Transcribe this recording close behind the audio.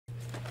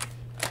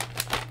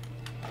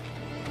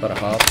Gotta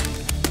hop.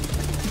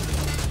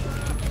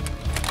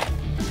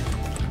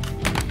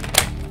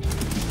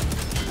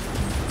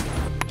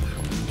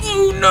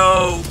 Oh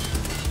no!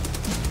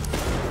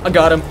 I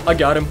got him, I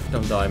got him.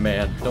 Don't die,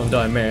 man. Don't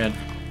die, man.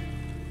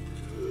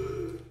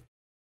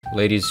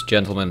 Ladies,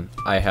 gentlemen,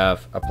 I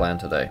have a plan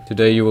today.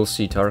 Today you will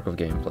see Tarkov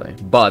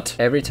gameplay. But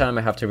every time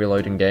I have to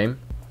reload in game,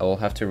 I will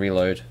have to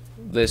reload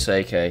this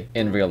AK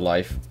in real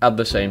life at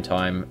the same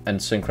time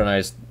and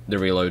synchronize the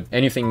reload.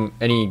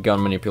 Any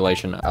gun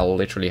manipulation, I'll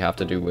literally have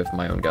to do with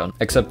my own gun.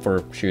 Except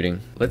for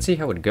shooting. Let's see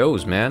how it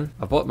goes, man.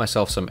 I bought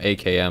myself some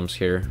AKMs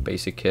here,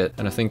 basic kit.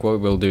 And I think what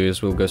we'll do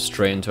is we'll go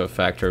straight into a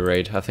factory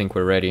raid. I think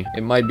we're ready.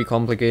 It might be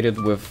complicated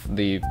with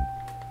the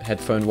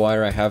headphone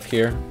wire I have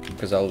here,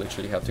 because I'll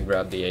literally have to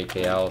grab the AK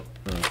out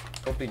and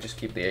probably just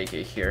keep the AK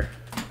here.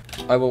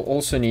 I will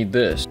also need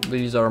this.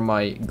 These are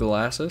my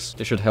glasses.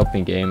 They should help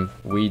me game.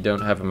 We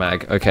don't have a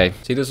mag. Okay,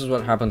 see, this is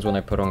what happens when I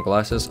put on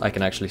glasses. I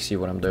can actually see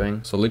what I'm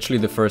doing. So literally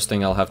the first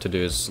thing I'll have to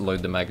do is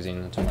load the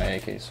magazine into my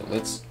AK. So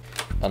let's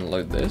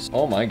unload this.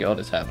 Oh my god,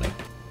 it's happening.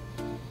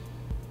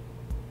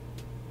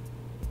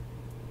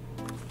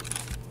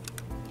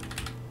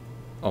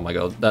 Oh my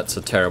god, that's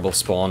a terrible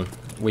spawn.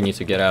 We need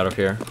to get out of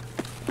here.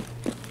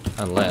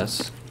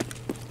 Unless...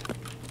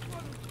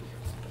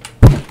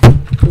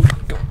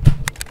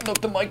 knock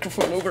the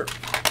microphone over.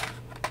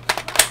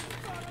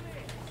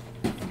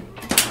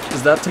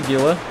 Is that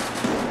Tequila?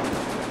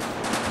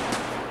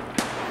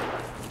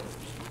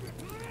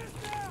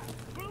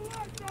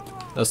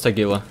 That's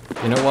Tequila.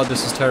 You know what?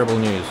 This is terrible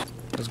news.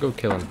 Let's go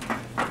kill him.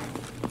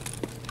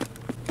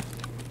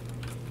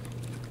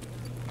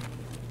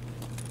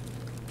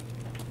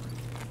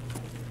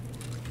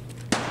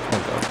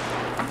 Oh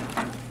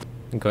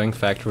god. Going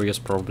factory is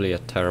probably a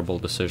terrible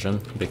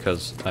decision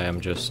because I am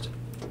just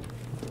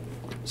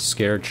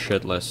scared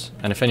shitless,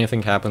 and if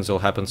anything happens, it'll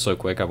happen so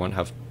quick I won't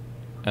have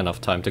enough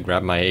time to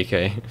grab my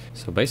AK.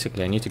 So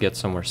basically I need to get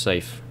somewhere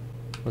safe.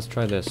 Let's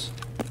try this.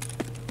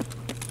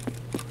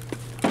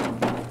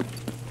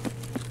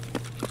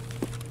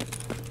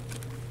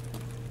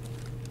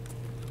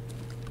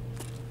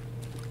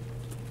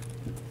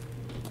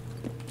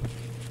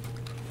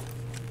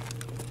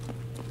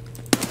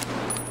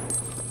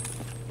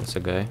 That's a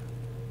guy.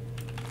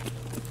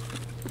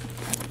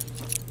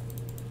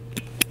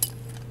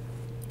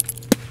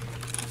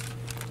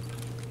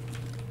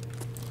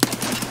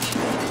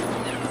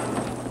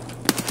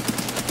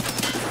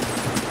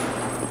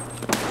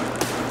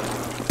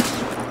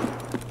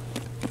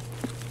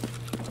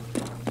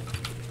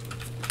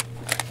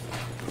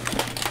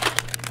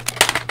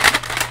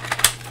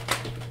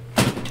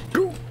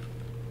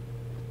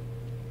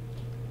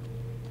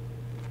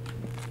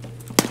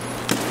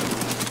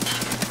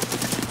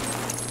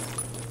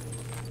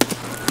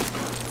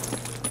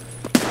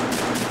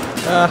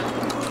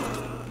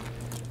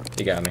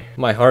 He got me.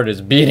 My heart is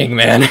beating,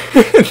 man.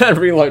 That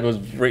reload was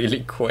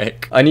really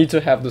quick. I need to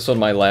have this on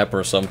my lap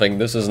or something.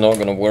 This is not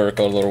gonna work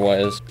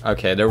otherwise.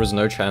 Okay, there was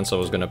no chance I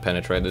was gonna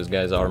penetrate this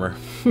guy's armor.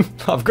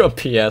 I've got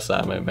PS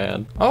ammo,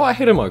 man. Oh, I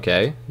hit him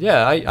okay.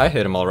 Yeah, I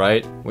hit him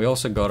alright. We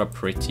also got a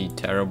pretty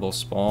terrible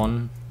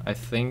spawn, I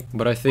think.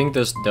 But I think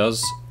this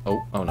does...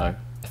 Oh no.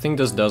 I think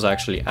this does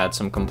actually add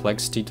some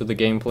complexity to the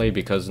gameplay,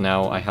 because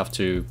now I have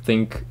to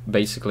think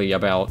basically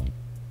about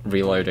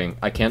reloading.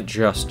 I can't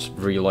just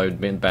reload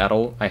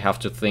mid-battle. I have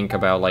to think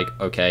about, like,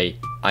 okay,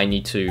 I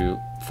need to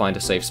find a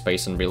safe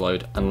space and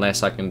reload,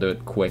 unless I can do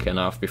it quick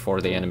enough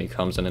before the enemy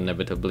comes and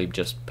inevitably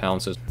just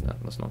pounces. No,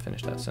 let's not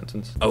finish that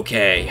sentence.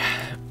 Okay.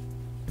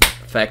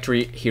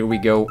 Factory, here we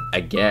go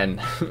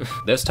again.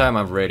 This time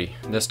I'm ready.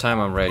 This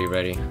time I'm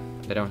ready.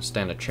 They don't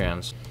stand a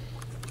chance.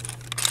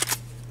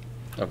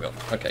 Oh god,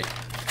 okay.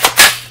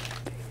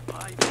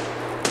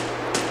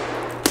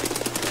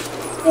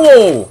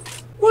 Whoa!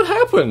 What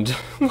happened?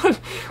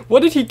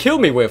 What did he kill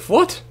me with?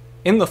 What?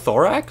 In the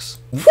thorax?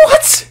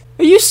 What?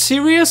 Are you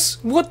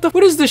serious? What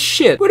is this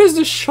shit? What is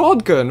this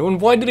shotgun?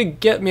 And why did it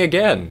get me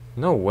again?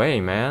 No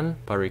way, man.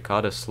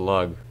 Barricada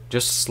slug.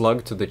 Just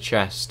slug to the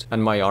chest.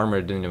 And my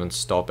armor didn't even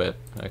stop it.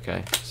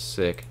 Okay,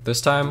 sick. This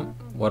time,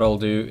 what I'll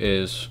do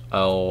is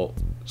I'll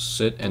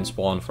sit and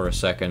spawn for a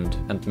second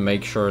and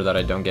make sure that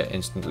I don't get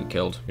instantly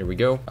killed. Here we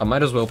go. I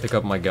might as well pick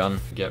up my gun,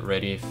 get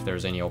ready if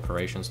there's any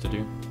operations to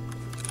do.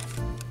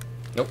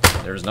 Nope,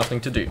 there's nothing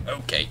to do.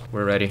 Okay,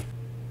 we're ready.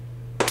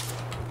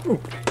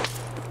 Ooh.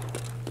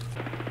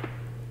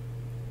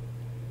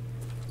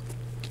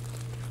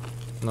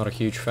 Not a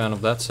huge fan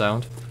of that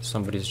sound.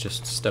 Somebody's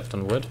just stepped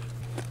on wood.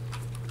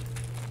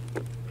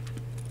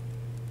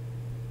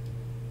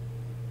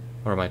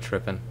 Or am I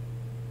tripping?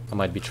 I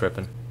might be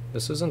tripping.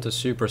 This isn't a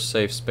super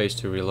safe space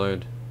to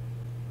reload.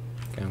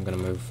 Okay, I'm gonna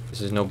move.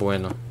 This is no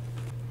bueno.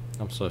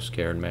 I'm so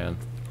scared, man.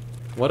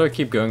 Why do I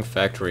keep going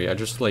factory? I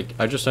just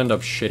end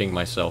up shitting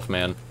myself,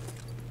 man.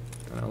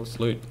 Let's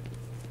loot.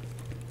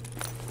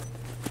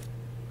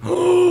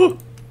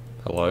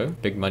 Hello?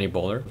 Big money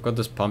baller. I've got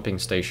this pumping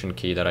station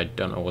key that I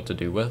don't know what to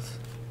do with.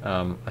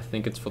 I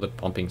think it's for the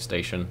pumping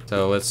station.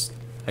 So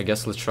I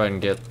guess let's try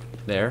and get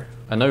there.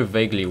 I know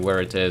vaguely where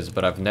it is,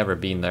 but I've never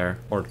been there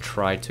or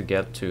tried to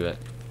get to it.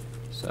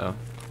 So,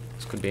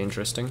 this could be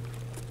interesting.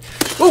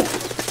 Oh!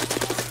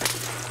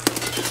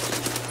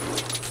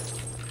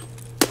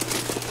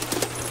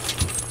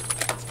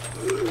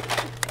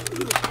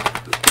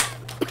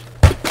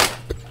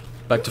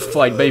 Back to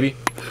fight, baby.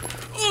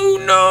 Oh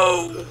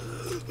no!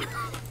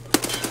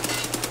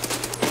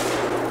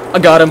 I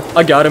got him,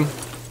 I got him.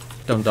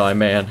 Don't die,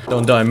 man.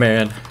 Don't die,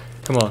 man.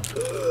 Come on.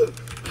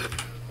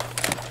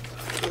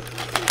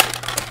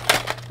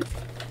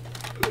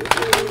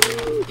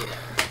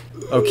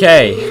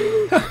 Okay.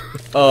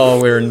 Oh,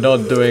 we're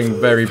not doing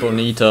very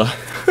bonita.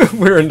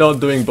 We're not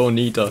doing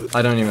bonita.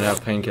 I don't even have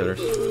painkillers.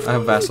 I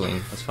have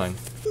Vaseline. That's fine.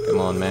 Come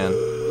on, man.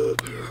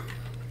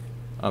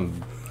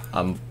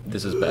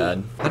 This is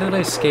bad. How did I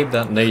escape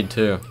that nade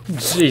too?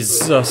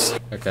 Jesus.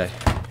 Okay.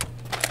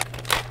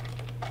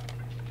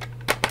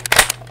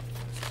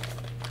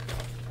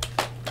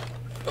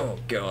 Oh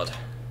god.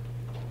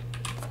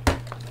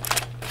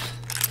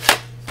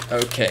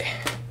 Okay.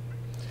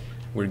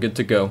 We're good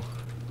to go.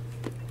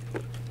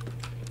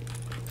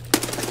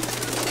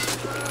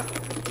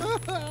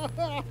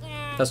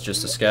 That's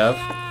just a scav.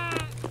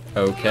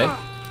 Okay.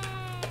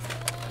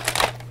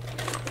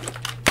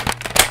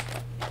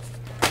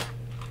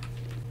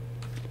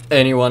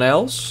 Anyone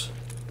else?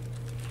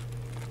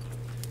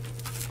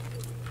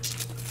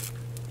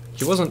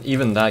 He wasn't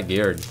even that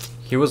geared.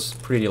 He was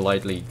pretty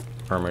lightly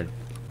armored.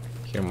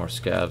 Here more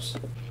scavs.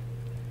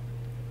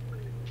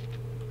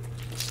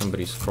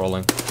 Somebody's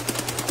crawling.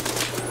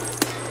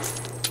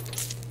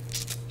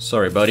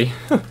 Sorry, buddy.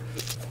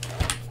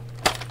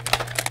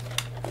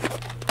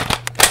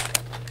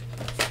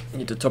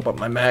 Need to top up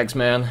my mags,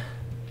 man.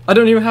 I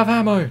don't even have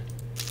ammo!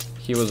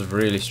 He was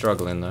really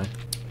struggling though.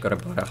 Gotta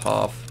buy a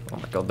half. Oh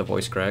my god, the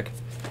voice crack.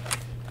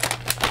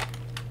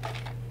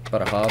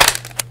 About a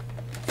half.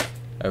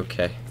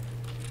 Okay.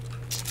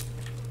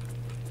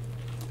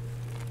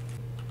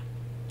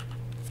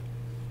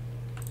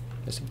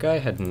 This guy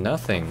had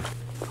nothing.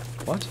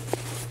 What?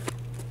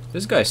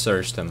 This guy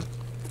searched him.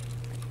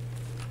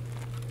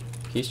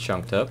 He's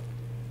chunked up.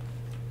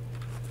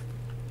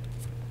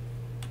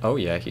 Oh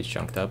yeah, he's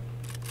chunked up.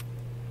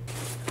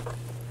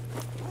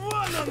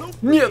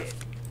 Yep.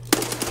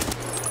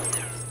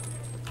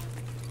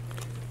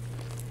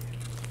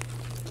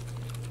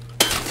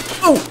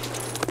 Oh!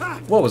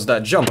 What was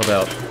that jump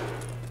about?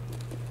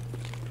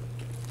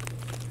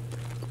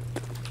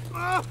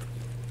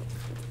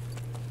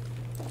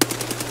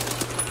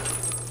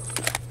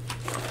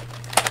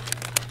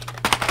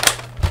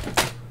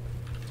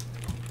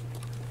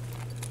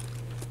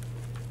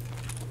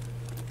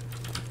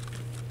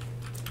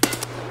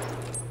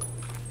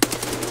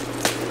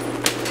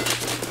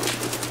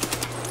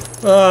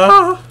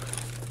 Ah!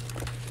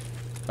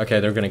 Okay,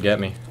 they're gonna get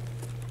me.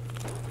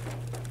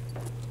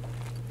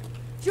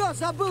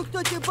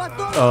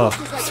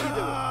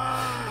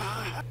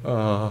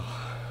 Oh,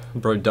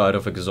 bro died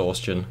of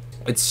exhaustion.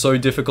 It's so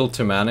difficult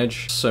to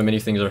manage. So many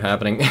things are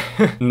happening.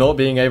 Not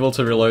being able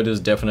to reload is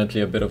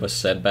definitely a bit of a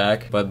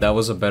setback, but that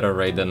was a better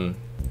raid than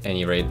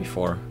any raid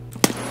before.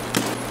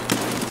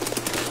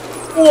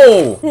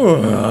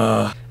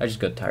 Whoa! I just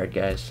got tired,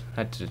 guys.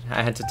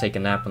 I had to take a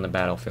nap on the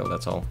battlefield,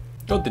 that's all.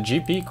 Got the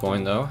GP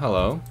coin though,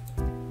 hello.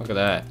 Look at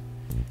that.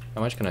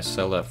 How much can I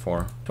sell that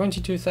for?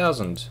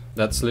 22,000.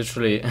 That's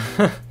literally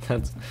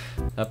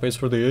that pays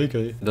for the AK.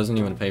 It doesn't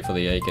even pay for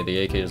the AK. The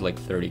AK is like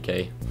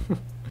 30k.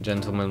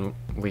 Gentlemen,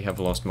 we have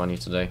lost money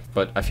today.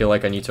 But I feel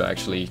like I need to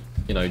actually,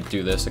 you know,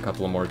 do this a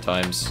couple of more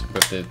times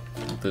with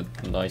the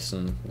nice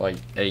and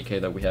light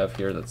AK that we have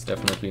here. That's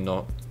definitely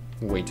not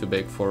way too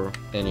big for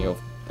any of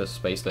the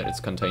space that it's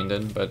contained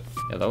in. But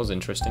yeah, that was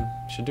interesting.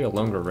 Should do a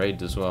longer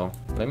raid as well.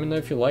 Let me know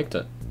if you liked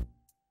it.